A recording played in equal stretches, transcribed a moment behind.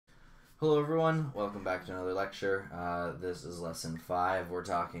Hello everyone, welcome back to another lecture. This is lesson 5. We're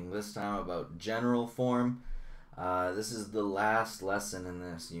talking this time about general form. This is the last lesson in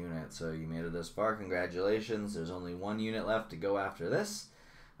this unit, so you made it this far. Congratulations. There's only one unit left to go after this,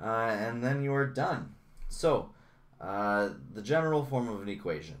 and then you are done. So, the general form of an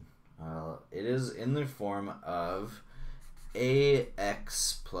equation. It is in the form of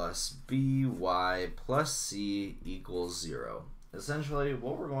ax plus by plus c equals 0. Essentially,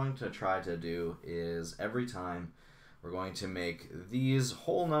 what we're going to try to do is every time we're going to make these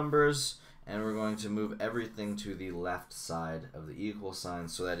whole numbers and we're going to move everything to the left side of the equal sign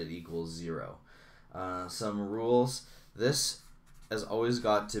so that it equals 0. Some rules. This has always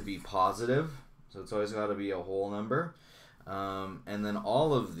got to be positive, so it's always got to be a whole number. And then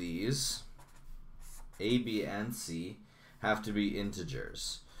all of these, a, b, and c, have to be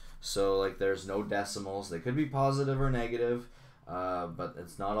integers. So like there's no decimals. They could be positive or negative. But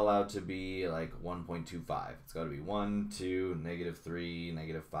it's not allowed to be like 1.25. It's got to be 1, 2, -3,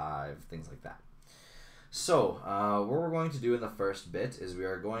 -5, things like that. So what we're going to do in the first bit is we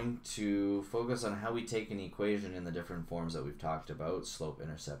are going to focus on how we take an equation in the different forms that we've talked about, slope,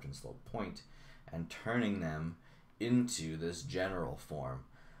 intercept, and slope point, and turning them into this general form.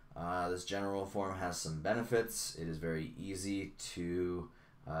 This general form has some benefits. It is very easy to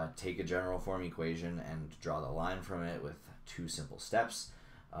take a general form equation and draw the line from it with 2 simple steps.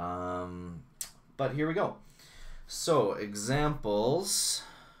 But here we go. So examples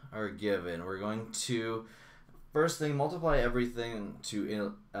are given. We're going to first thing multiply everything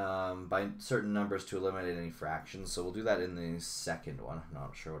to by certain numbers to eliminate any fractions. So we'll do that in the second one. I'm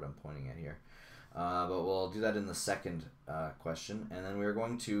not sure what I'm pointing at here. But we'll do that in the second question, and then we're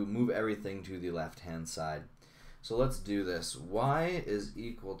going to move everything to the left hand side. So let's do this. Y is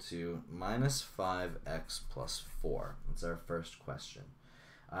equal to minus 5x plus 4. That's our first question.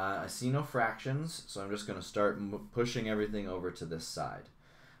 I see no fractions, so I'm just going to start pushing everything over to this side.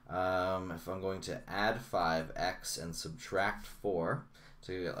 If I'm going to add 5x and subtract 4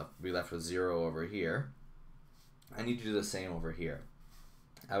 to be left with 0 over here, I need to do the same over here.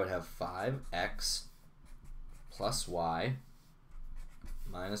 I would have 5x plus y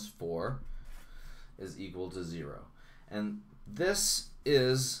minus 4 is equal to 0. And this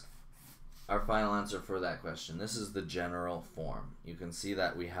is our final answer for that question. This is the general form. You can see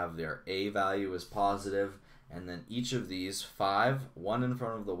that we have their a value is positive, and then each of these, 5, 1 in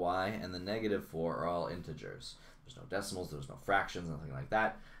front of the y, and the -4 are all integers. There's no decimals, there's no fractions, nothing like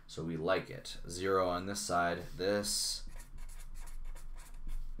that, so we like it. 0 on this side. This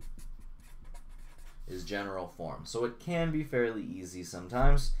is general form. So it can be fairly easy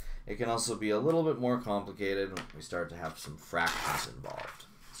sometimes. It can also be a little bit more complicated when we start to have some fractions involved.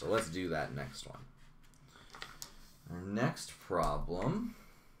 So let's do that next one. Our next problem,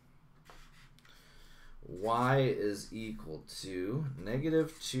 y is equal to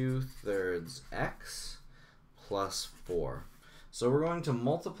 -2/3 x plus 4. So we're going to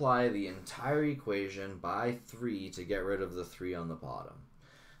multiply the entire equation by 3 to get rid of the 3 on the bottom.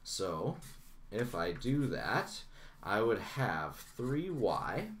 So if I do that, I would have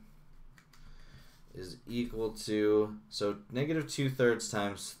 3y is equal to, so -2/3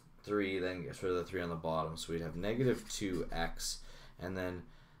 times 3 then gets rid of the 3 on the bottom, so we'd have -2x, and then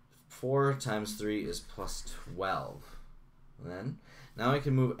 4 times 3 is plus 12. And then now I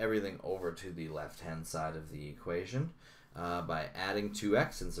can move everything over to the left hand side of the equation by adding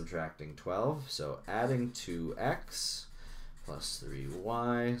 2x and subtracting 12. So adding 2x plus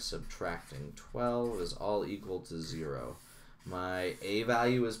 3y subtracting 12 is all equal to 0. My a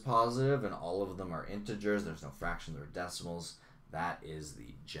value is positive and all of them are integers. There's no fractions or decimals. That is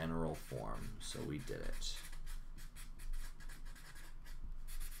the general form. So we did it.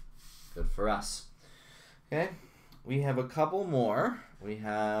 Good for us. Okay, we have a couple more. We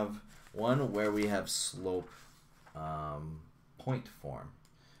have one where we have slope point form,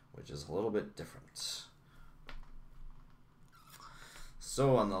 which is a little bit different.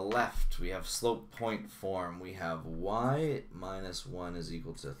 So on the left, we have slope point form. We have y minus 1 is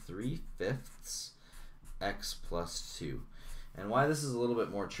equal to 3/5 x plus 2. And why this is a little bit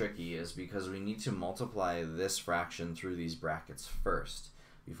more tricky is because we need to multiply this fraction through these brackets first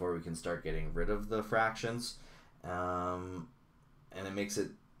before we can start getting rid of the fractions. And it makes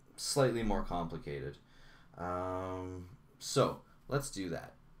it slightly more complicated. So let's do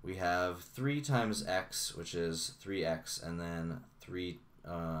that. We have 3 times x, which is 3x, and then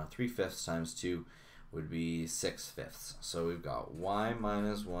 3/5 times 2 would be 6/5. So we've got y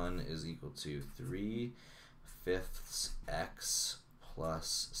minus 1 is equal to 3/5 x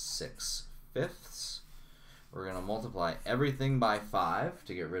plus 6/5. we're going to multiply everything by 5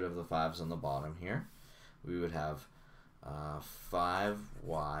 to get rid of the 5's on the bottom here. We would have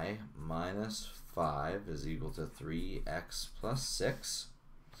 5y minus 5 is equal to 3x plus 6.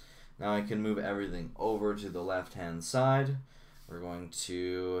 Now I can move everything over to the left-hand side. We're going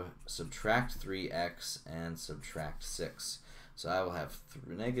to subtract 3x and subtract 6. So I will have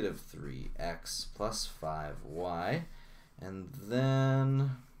negative 3x plus 5y, and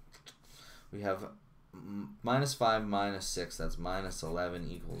then we have minus 5 minus 6, that's minus 11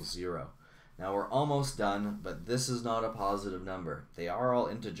 equals 0. Now we're almost done, but this is not a positive number. They are all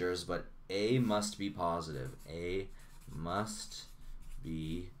integers, but a must be positive. A must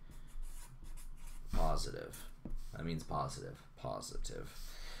be positive. That means positive. Positive.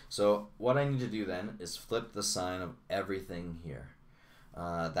 So what I need to do then is flip the sign of everything here.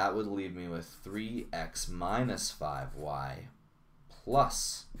 That would leave me with 3x minus 5y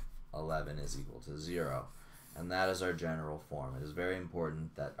plus 11 is equal to 0. And that is our general form. It is very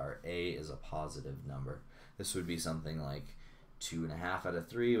important that our a is a positive number. This would be something like 2.5 out of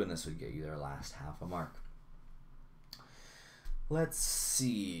 3, when this would get you their last half a mark. Let's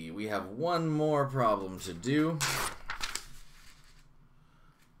see. We have one more problem to do.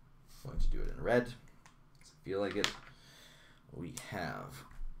 I'm going to do it in red. Does it feel like it? We have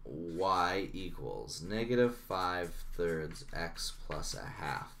y equals negative 5/3 x plus a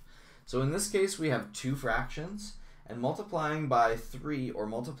half. So in this case, we have two fractions, and multiplying by 3 or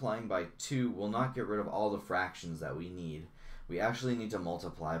multiplying by 2 will not get rid of all the fractions that we need. We actually need to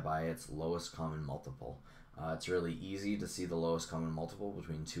multiply by its lowest common multiple. It's really easy to see the lowest common multiple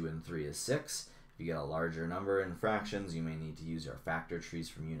between 2 and 3 is 6. If you get a larger number in fractions, you may need to use your factor trees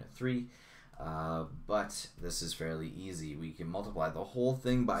from Unit 3. But this is fairly easy. We can multiply the whole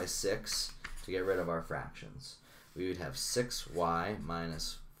thing by 6 to get rid of our fractions. We would have 6y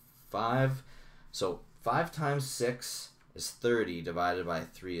minus 5. So 5 times 6 is 30, divided by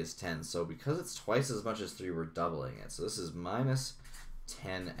 3 is 10. So because it's twice as much as 3, we're doubling it. So this is minus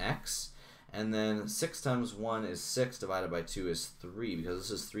 10x. And then 6 times 1 is 6, divided by 2 is 3. Because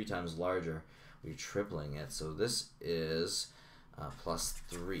this is 3 times larger, we're tripling it. So this is plus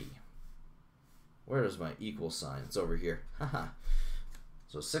 3. Where is my equal sign? It's over here.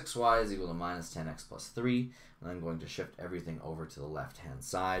 So 6y is equal to minus 10x plus 3. And I'm going to shift everything over to the left-hand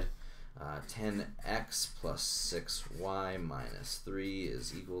side. 10x plus 6y minus 3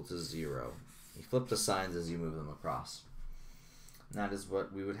 is equal to 0. You flip the signs as you move them across. And that is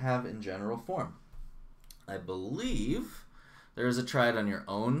what we would have in general form. I believe there is a try it on your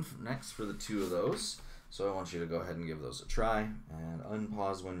own next for the two of those. So I want you to go ahead and give those a try and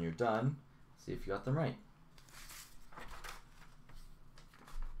unpause when you're done. See if you got them right.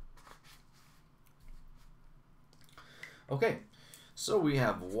 Okay, so we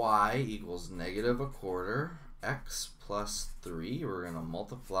have y equals negative 1/4 x plus 3. We're going to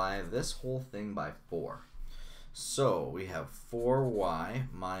multiply this whole thing by 4. So we have 4y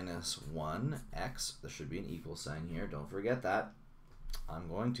minus 1x. There should be an equal sign here. Don't forget that. I'm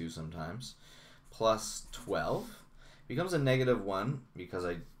going to sometimes. Plus 12 becomes a negative 1 because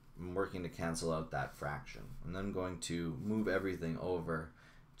I'm working to cancel out that fraction. And then I'm going to move everything over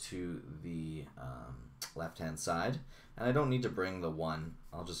to the left-hand side. And I don't need to bring the 1.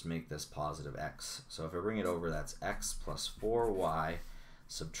 I'll just make this positive x. So if I bring it over, that's x plus 4y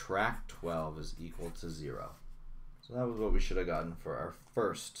subtract 12 is equal to 0. So that was what we should have gotten for our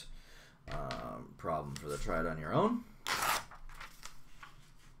first problem for the try it on your own.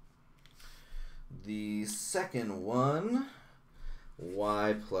 The second one,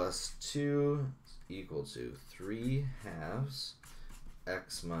 y plus 2 is equal to 3/2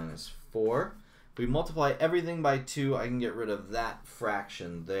 x minus 4. If we multiply everything by 2, I can get rid of that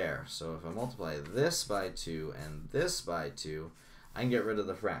fraction there. So if I multiply this by 2 and this by 2, I can get rid of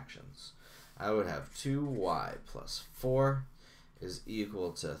the fractions. I would have 2y plus 4 is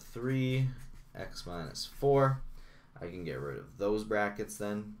equal to 3x minus 4. I can get rid of those brackets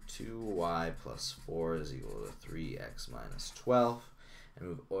then. 2y plus 4 is equal to 3x minus 12. And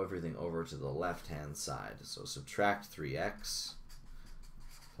move everything over to the left-hand side. So subtract 3x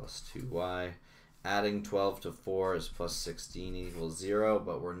plus 2y. Adding 12 to 4 is plus 16 equals 0,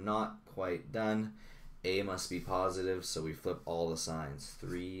 but we're not quite done. A must be positive, so we flip all the signs.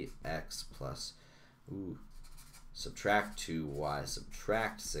 3x plus, subtract 2y,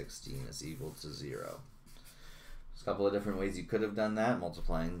 subtract 16 is equal to 0. There's a couple of different ways you could have done that.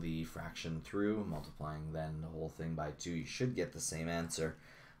 Multiplying the fraction through, multiplying then the whole thing by 2, you should get the same answer.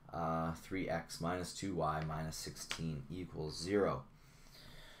 3x minus 2y minus 16 equals 0.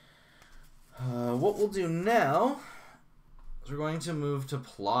 What we'll do now is we're going to move to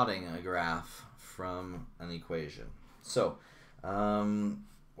plotting a graph from an equation. So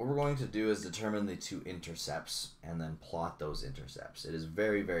what we're going to do is determine the two intercepts and then plot those intercepts. It is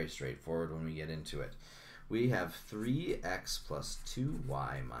very, very straightforward when we get into it. We have 3x plus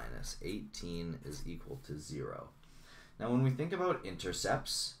 2y minus 18 is equal to 0. Now when we think about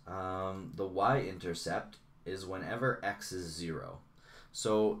intercepts, the y-intercept is whenever x is 0.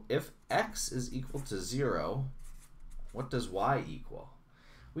 So if x is equal to 0, what does y equal?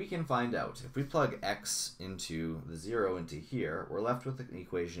 We can find out. If we plug x into the 0 into here, we're left with an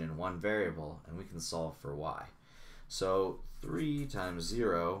equation in one variable, and we can solve for y. So 3 times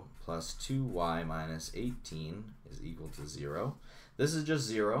 0 plus 2y minus 18 is equal to 0. This is just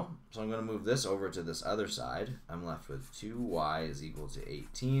 0, so I'm going to move this over to this other side. I'm left with 2y is equal to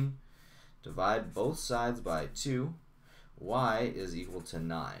 18. Divide both sides by 2. Y is equal to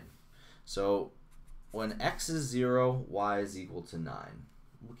 9. So when x is 0, y is equal to 9.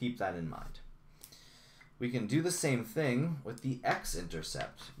 We'll keep that in mind. We can do the same thing with the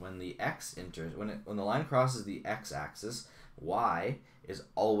x-intercept. When the when the line crosses the x-axis, y is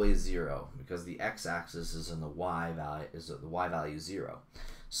always 0 because the x-axis is in the y value 0.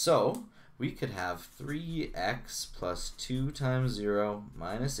 So we could have 3x plus 2 times 0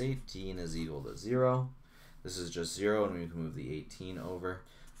 minus 18 is equal to 0. This is just 0, and we can move the 18 over.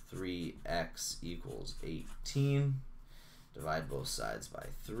 3x equals 18. Divide both sides by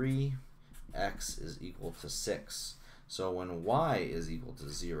 3. X is equal to 6. So when y is equal to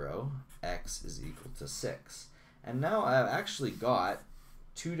 0, x is equal to 6. And now I've actually got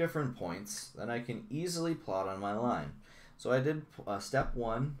two different points that I can easily plot on my line. So I did step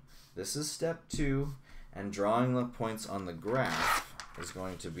 1, this is step 2, and drawing the points on the graph is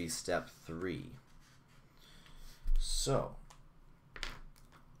going to be step 3. So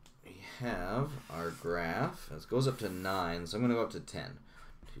we have our graph. It goes up to 9, so I'm going to go up to 10.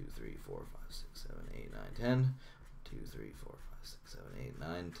 2, 3, 4, 5, 6, 7, 8, 9, 10. 2, 3, 4, 5, 6, 7, 8,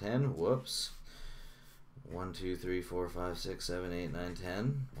 9, 10. Whoops. 1, 2, 3, 4, 5, 6, 7, 8, 9,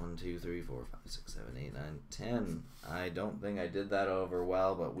 10. 1, 2, 3, 4, 5, 6, 7, 8, 9, 10. I don't think I did that over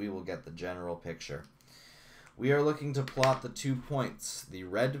well, but we will get the general picture. We are looking to plot the 2 points. The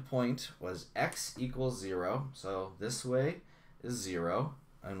red point was x equals 0, so this way is 0,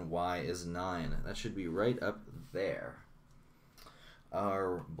 and y is 9. That should be right up there.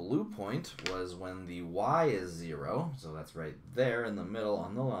 Our blue point was when the y is 0, so that's right there in the middle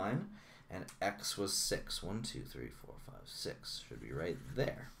on the line, and x was 6. 1, 2, 3, 4, 5, 6 should be right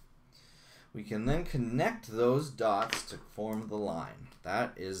there. We can then connect those dots to form the line.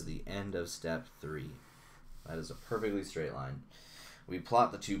 That is the end of step 3. That is a perfectly straight line. We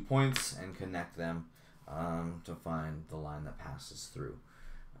plot the 2 points and connect them to find the line that passes through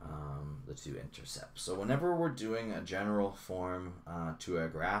the 2 intercepts. So whenever we're doing a general form to a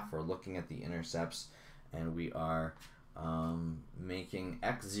graph, we're looking at the intercepts, and we are making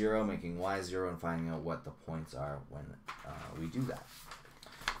x 0, making y 0, and finding out what the points are when we do that.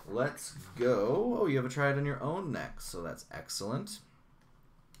 Let's go. Oh, you have a try it on your own next, so that's excellent.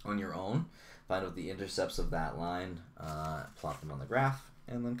 On your own, find out the intercepts of that line, plot them on the graph,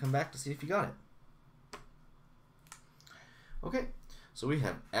 and then come back to see if you got it. Okay, so we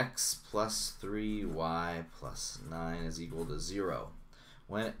have x plus 3y plus 9 is equal to 0.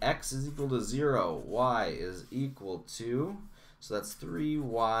 When x is equal to 0, y is equal to, so that's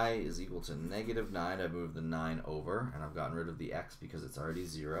 3y is equal to negative 9. I've moved the 9 over, and I've gotten rid of the x because it's already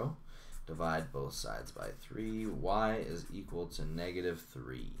 0. Divide both sides by 3. Y is equal to negative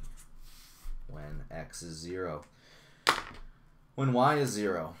 3 when x is 0. When y is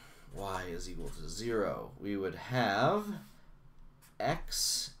 0, y is equal to 0. We would have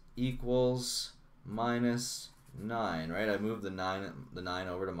x equals minus 9, right? I moved the 9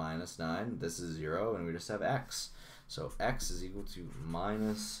 over to minus 9. This is 0, and we just have x. So x is equal to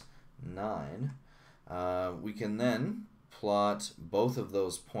minus 9. We can then plot both of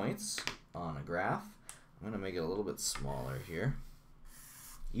those points on a graph. I'm going to make it a little bit smaller here.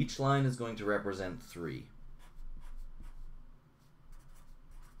 Each line is going to represent 3.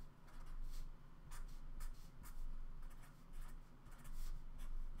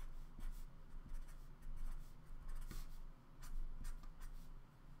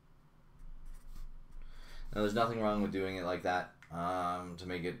 Now, there's nothing wrong with doing it like that to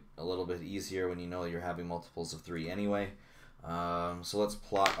make it a little bit easier when you know you're having multiples of 3 anyway. So let's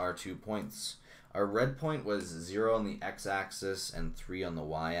plot our 2 points. Our red point was 0 on the x-axis and 3 on the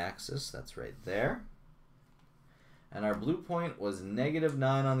y-axis. That's right there. And our blue point was negative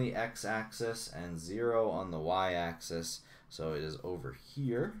 9 on the x-axis and 0 on the y-axis. So it is over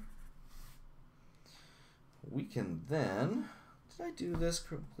here. We can then, did Did I do this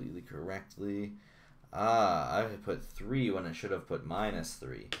completely correctly? I put 3 when it should have put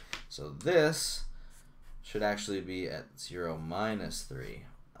 -3. So this should actually be at 0 minus 3.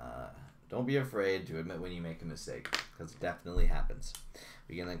 Don't be afraid to admit when you make a mistake, because it definitely happens.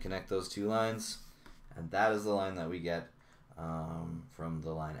 We can then connect those two lines, and that is the line that we get from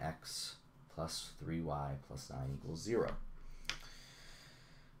the line x plus 3y plus 9 equals 0.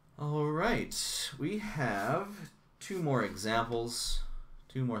 Alright, we have 2 more examples,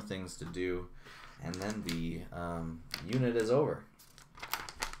 2 more things to do, and then the unit is over.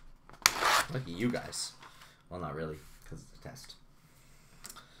 Lucky you guys. Well, not really, because it's a test.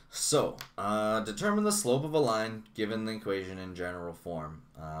 So, determine the slope of a line given the equation in general form.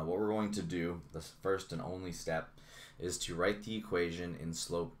 What we're going to do, the first and only step, is to write the equation in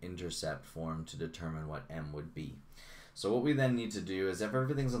slope-intercept form to determine what m would be. So what we then need to do is, if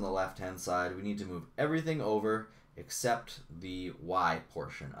everything's on the left-hand side, we need to move everything over except the y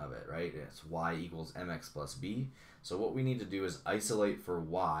portion of it, right? It's y equals mx plus b. So what we need to do is isolate for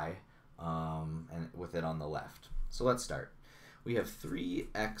y and with it on the left. So let's start. We have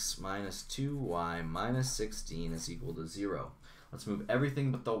 3x minus 2y minus 16 is equal to 0. Let's move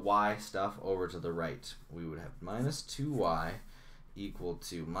everything but the y stuff over to the right. We would have minus 2y equal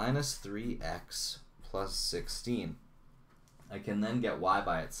to minus 3x plus 16. I can then get y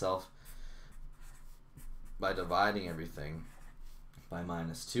by itself by dividing everything by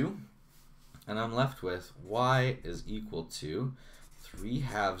minus 2. And I'm left with y is equal to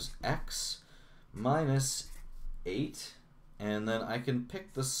 3/2 x minus 8. And then I can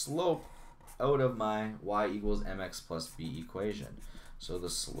pick the slope out of my y equals mx plus b equation. So the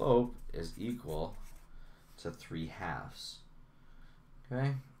slope is equal to 3/2.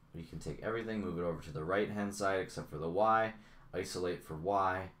 Okay, we can take everything, move it over to the right hand side except for the y, isolate for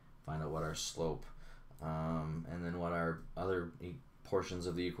y, find out what our slope and then what our other portions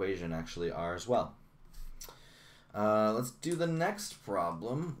of the equation actually are as well. Let's do the next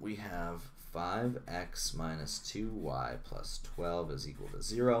problem. We have 5x minus 2y plus 12 is equal to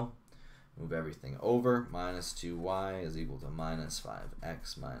 0. Move everything over. Minus 2y is equal to minus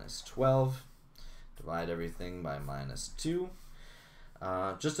 5x minus 12. Divide everything by minus 2.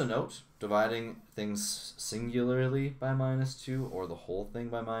 Just a note, dividing things singularly by minus 2 or the whole thing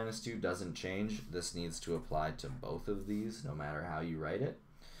by minus 2 doesn't change. This needs to apply to both of these no matter how you write it.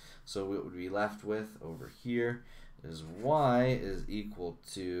 So what would be left with over here is y is equal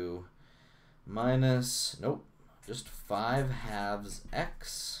to minus, just 5/2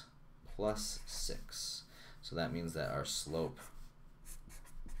 x plus 6. So that means that our slope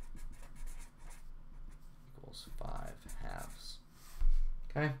equals 5/2.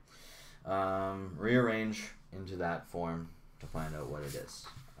 Okay, rearrange into that form to find out what it is.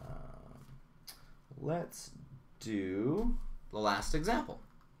 Let's do the last example.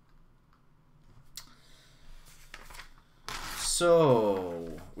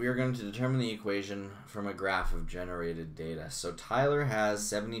 So we are going to determine the equation from a graph of generated data. So Tyler has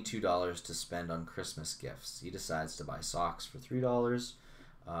 $72 to spend on Christmas gifts. He decides to buy socks for $3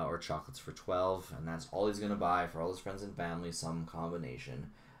 or chocolates for $12, and that's all he's going to buy for all his friends and family, some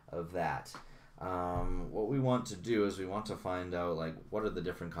combination of that. What we want to do is we want to find out, like, what are the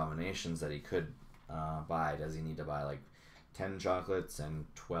different combinations that he could buy. Does he need to buy like 10 chocolates and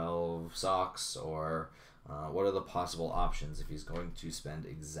 12 socks, or what are the possible options if he's going to spend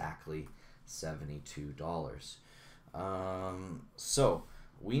exactly $72? So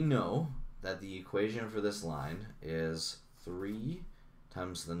we know that the equation for this line is 3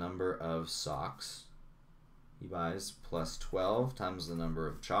 times the number of socks he buys plus 12 times the number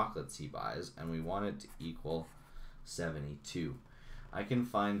of chocolates he buys, and we want it to equal 72. I can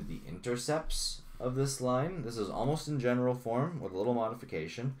find the intercepts of this line. This is almost in general form with a little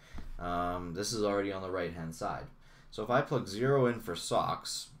modification. This is already on the right hand side. So if I plug 0 in for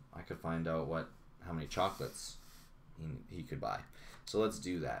socks, I could find out how many chocolates he could buy. So let's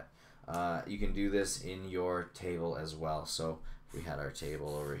do that. You can do this in your table as well. So we had our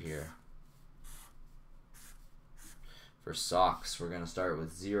table over here. For socks, we're going to start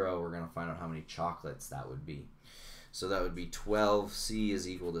with 0. We're going to find out how many chocolates that would be. So that would be 12c is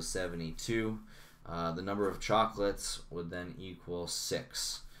equal to 72. The number of chocolates would then equal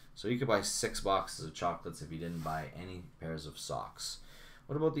 6. So you could buy 6 boxes of chocolates if you didn't buy any pairs of socks.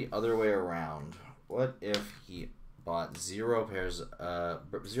 What about the other way around? What if he bought 0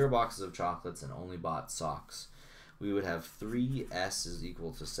 boxes of chocolates and only bought socks? We would have 3s is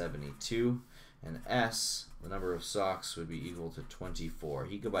equal to 72, and s, the number of socks, would be equal to 24.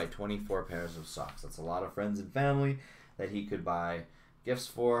 He could buy 24 pairs of socks. That's a lot of friends and family that he could buy gifts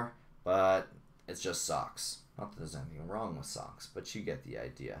for, but it's just socks. Not that there's anything wrong with socks, but you get the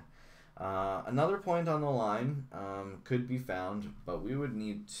idea. Another point on the line could be found, but we would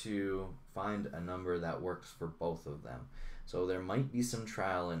need to find a number that works for both of them. So there might be some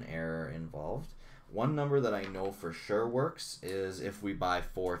trial and error involved. One number that I know for sure works is if we buy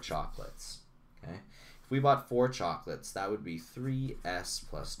 4 chocolates. Okay, if we bought 4 chocolates, that would be 3s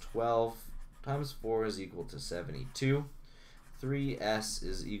plus 12 times 4 is equal to 72. 3s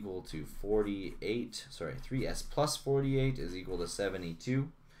is equal to 48. Sorry, 3s plus 48 is equal to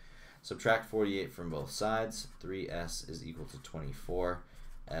 72. Subtract 48 from both sides. 3s is equal to 24.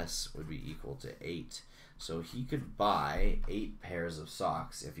 S would be equal to 8. So he could buy 8 pairs of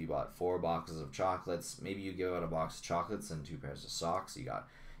socks if he bought 4 boxes of chocolates. Maybe you give out a box of chocolates and 2 pairs of socks. You got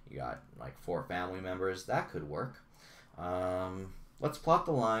like 4 family members. That could work. Let's plot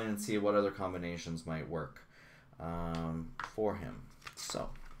the line and see what other combinations might work for him. So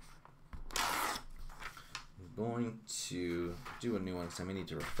I'm going to do a new one because I may need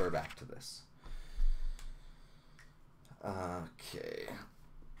to refer back to this. Okay.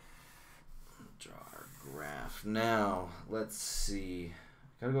 Draw our graph. Now, let's see.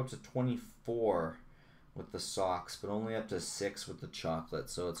 Gotta go up to 24 with the socks, but only up to 6 with the chocolate.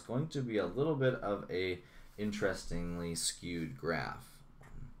 So it's going to be a little bit of a interestingly skewed graph. 1,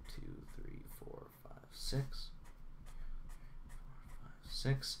 2, 3, 4, 5, 6. 4, 5,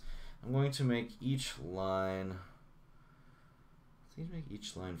 6. I'm going to make each line, I think make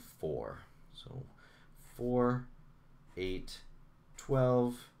each line 4. So 4, 8,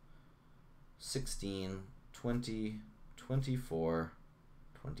 12, 16, 20, 24,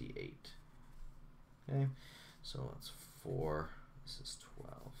 28. Okay, so that's 4, this is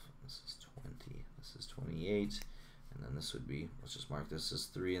 12, this is 20, this is 28, and then this would be, let's just mark this as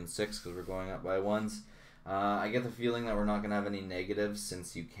 3 and 6 because we're going up by ones. I get the feeling that we're not going to have any negatives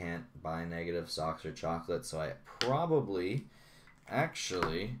since you can't buy negative socks or chocolate, so I probably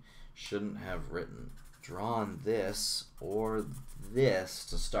actually shouldn't have drawn this or this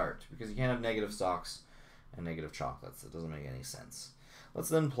to start because you can't have negative socks and negative chocolates. It doesn't make any sense. Let's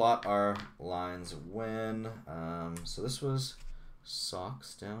then plot our lines when, so this was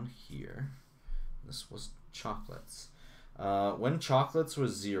socks down here. This was chocolates. When chocolates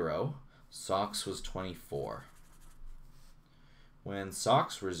was 0, socks was 24. When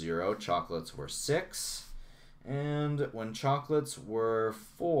socks were 0, chocolates were 6. And when chocolates were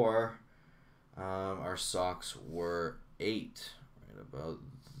 4, our socks were 8, right about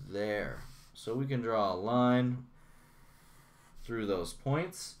there. So we can draw a line through those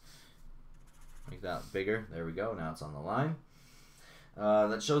points. Make that bigger. There we go. Now it's on the line.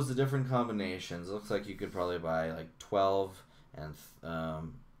 That shows the different combinations. It looks like you could probably buy like 12 and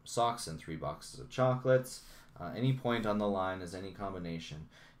socks and 3 boxes of chocolates. Any point on the line is any combination.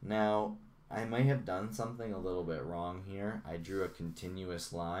 Now, I might have done something a little bit wrong here. I drew a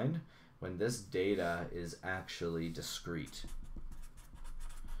continuous line when this data is actually discrete.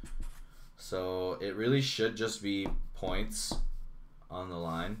 So it really should just be points on the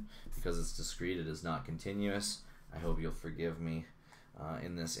line because it's discrete, it is not continuous. I hope you'll forgive me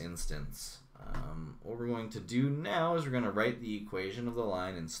in this instance. What we're going to do now is we're going to write the equation of the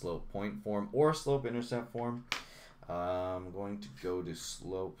line in slope point form or slope intercept form. I'm going to go to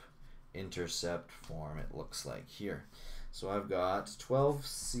slope intercept form, it looks like here. So I've got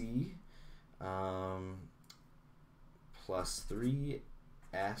 12c plus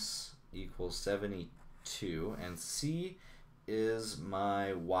 3s equals 72, and c is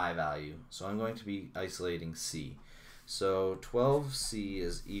my y value. So I'm going to be isolating c. So 12c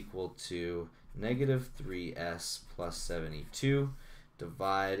is equal to negative 3s plus 72.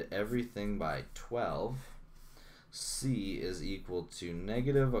 Divide everything by 12. C is equal to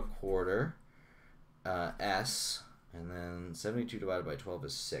negative a quarter s, and then 72 divided by 12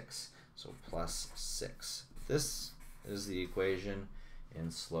 is 6. So plus 6. This is the equation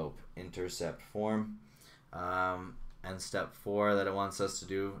in slope intercept form. And step 4 that it wants us to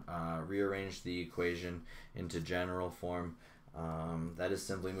do, rearrange the equation into general form. That is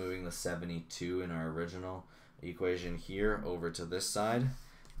simply moving the 72 in our original equation here over to this side.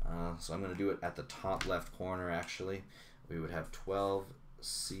 So I'm going to do it at the top left corner actually. We would have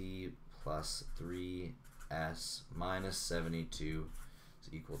 12c plus 3s minus 72 is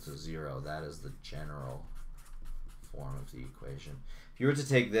equal to 0. That is the general form of the equation. If you were to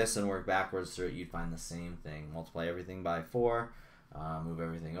take this and work backwards through it, you'd find the same thing. Multiply everything by 4, move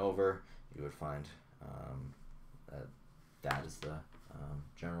everything over, you would find that is the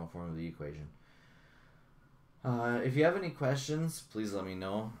general form of the equation. If you have any questions, please let me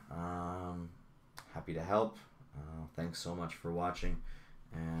know. Happy to help. Thanks so much for watching,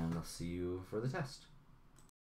 and I'll see you for the test.